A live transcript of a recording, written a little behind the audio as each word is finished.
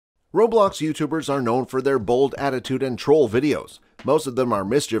Roblox YouTubers are known for their bold attitude and troll videos. Most of them are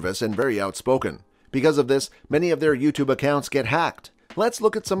mischievous and very outspoken. Because of this, many of their YouTube accounts get hacked. Let's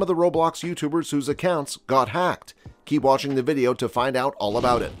look at some of the Roblox YouTubers whose accounts got hacked. Keep watching the video to find out all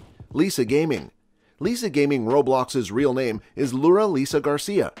about it. Lisa Gaming. Lisa Gaming Roblox's real name is Laura Lisa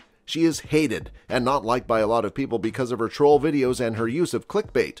Garcia. She is hated and not liked by a lot of people because of her troll videos and her use of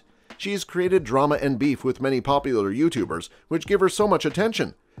clickbait. She has created drama and beef with many popular YouTubers, which give her so much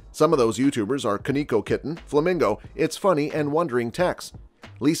attention. Some of those YouTubers are Kaneko Kitten, Flamingo, It's Funny, and Wondering Tex.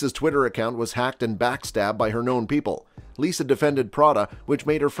 Lisa's Twitter account was hacked and backstabbed by her known people. Lisa defended Prada, which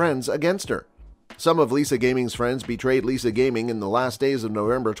made her friends against her. Some of Lisa Gaming's friends betrayed Lisa Gaming in the last days of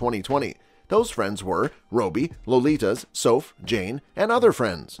November 2020. Those friends were Roby, Lolitas, Soph, Jane, and other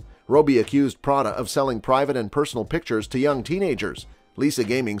friends. Roby accused Prada of selling private and personal pictures to young teenagers. Lisa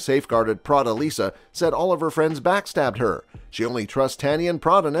Gaming safeguarded Prada Lisa, said all of her friends backstabbed her. She only trusts Tanny and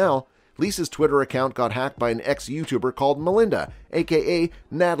Prada now. Lisa's Twitter account got hacked by an ex-YouTuber called Melinda, aka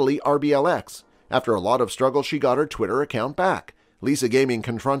Natalie RBLX. After a lot of struggle, she got her Twitter account back. Lisa Gaming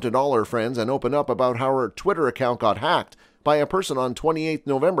confronted all her friends and opened up about how her Twitter account got hacked by a person on 28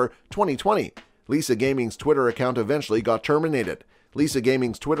 November 2020. Lisa Gaming's Twitter account eventually got terminated. Lisa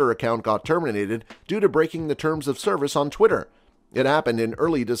Gaming's Twitter account got terminated due to breaking the terms of service on Twitter. It happened in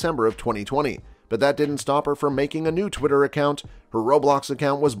early December of 2020, but that didn't stop her from making a new Twitter account. Her Roblox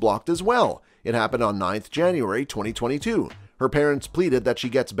account was blocked as well. It happened on 9th January 2022. Her parents pleaded that she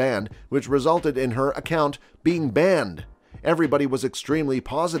gets banned, which resulted in her account being banned. Everybody was extremely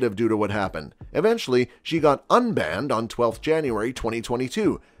positive due to what happened. Eventually, she got unbanned on 12th January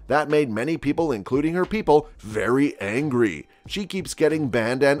 2022. That made many people, including her people, very angry. She keeps getting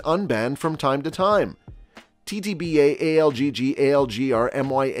banned and unbanned from time to time. TTBA, ALGG, ALGR,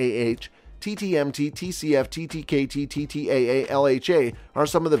 MYAH, TTMT, TCF, TTKT, TTAA, LHA are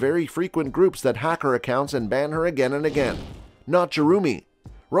some of the very frequent groups that hack her accounts and ban her again and again. Not Jeremy.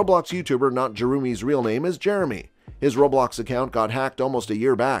 Roblox YouTuber Not Jereme's real name is Jeremy. His Roblox account got hacked almost a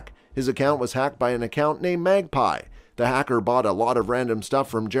year back. His account was hacked by an account named Magpie. The hacker bought a lot of random stuff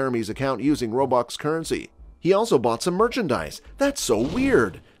from Jeremy's account using Roblox currency. He also bought some merchandise. That's so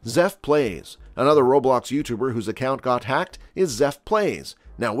weird. Zeph Plays. Another Roblox YouTuber whose account got hacked is Zeph Plays.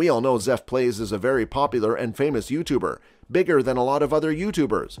 Now, we all know Zeph Plays is a very popular and famous YouTuber, bigger than a lot of other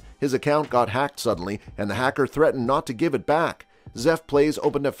YouTubers. His account got hacked suddenly, and the hacker threatened not to give it back. Zeph Plays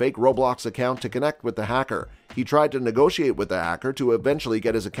opened a fake Roblox account to connect with the hacker. He tried to negotiate with the hacker to eventually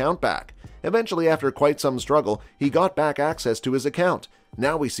get his account back. Eventually, after quite some struggle, he got back access to his account.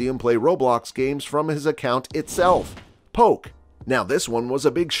 Now we see him play Roblox games from his account itself. Poke. Now this one was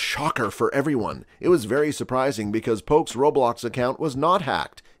a big shocker for everyone. It was very surprising because Poke's Roblox account was not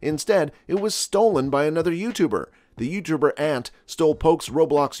hacked. Instead, it was stolen by another YouTuber. The YouTuber Ant stole Poke's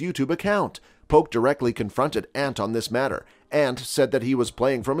Roblox YouTube account. Poke directly confronted Ant on this matter. Ant said that he was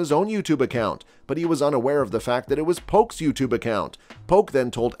playing from his own YouTube account, but he was unaware of the fact that it was Poke's YouTube account. Poke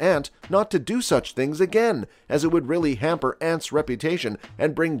then told Ant not to do such things again, as it would really hamper Ant's reputation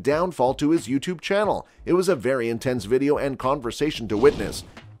and bring downfall to his YouTube channel. It was a very intense video and conversation to witness.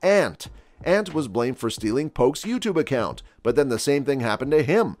 Ant was blamed for stealing Poke's YouTube account, but then the same thing happened to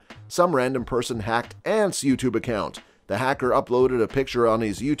him. Some random person hacked Ant's YouTube account. The hacker uploaded a picture on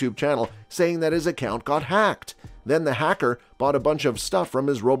his YouTube channel saying that his account got hacked. Then the hacker bought a bunch of stuff from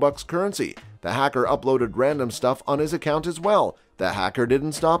his Robux currency. The hacker uploaded random stuff on his account as well. The hacker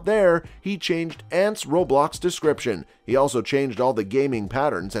didn't stop there. He changed Ant's Roblox description. He also changed all the gaming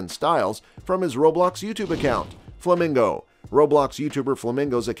patterns and styles from his Roblox YouTube account. Flamingo. Roblox YouTuber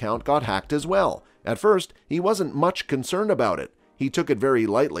Flamingo's account got hacked as well. At first, he wasn't much concerned about it. He took it very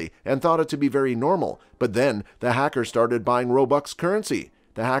lightly and thought it to be very normal, but then the hacker started buying Robux currency.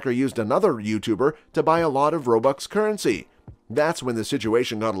 The hacker used another YouTuber to buy a lot of Robux currency. That's when the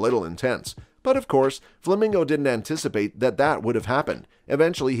situation got a little intense. But of course, Flamingo didn't anticipate that that would have happened.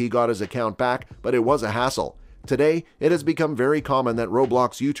 Eventually, he got his account back, but it was a hassle. Today, it has become very common that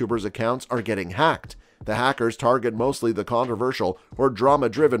Roblox YouTubers' accounts are getting hacked. The hackers target mostly the controversial or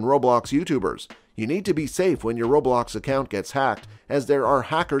drama-driven Roblox YouTubers. You need to be safe when your Roblox account gets hacked, as there are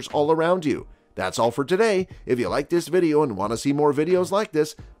hackers all around you. That's all for today. If you like this video and want to see more videos like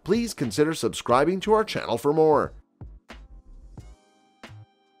this, please consider subscribing to our channel for more.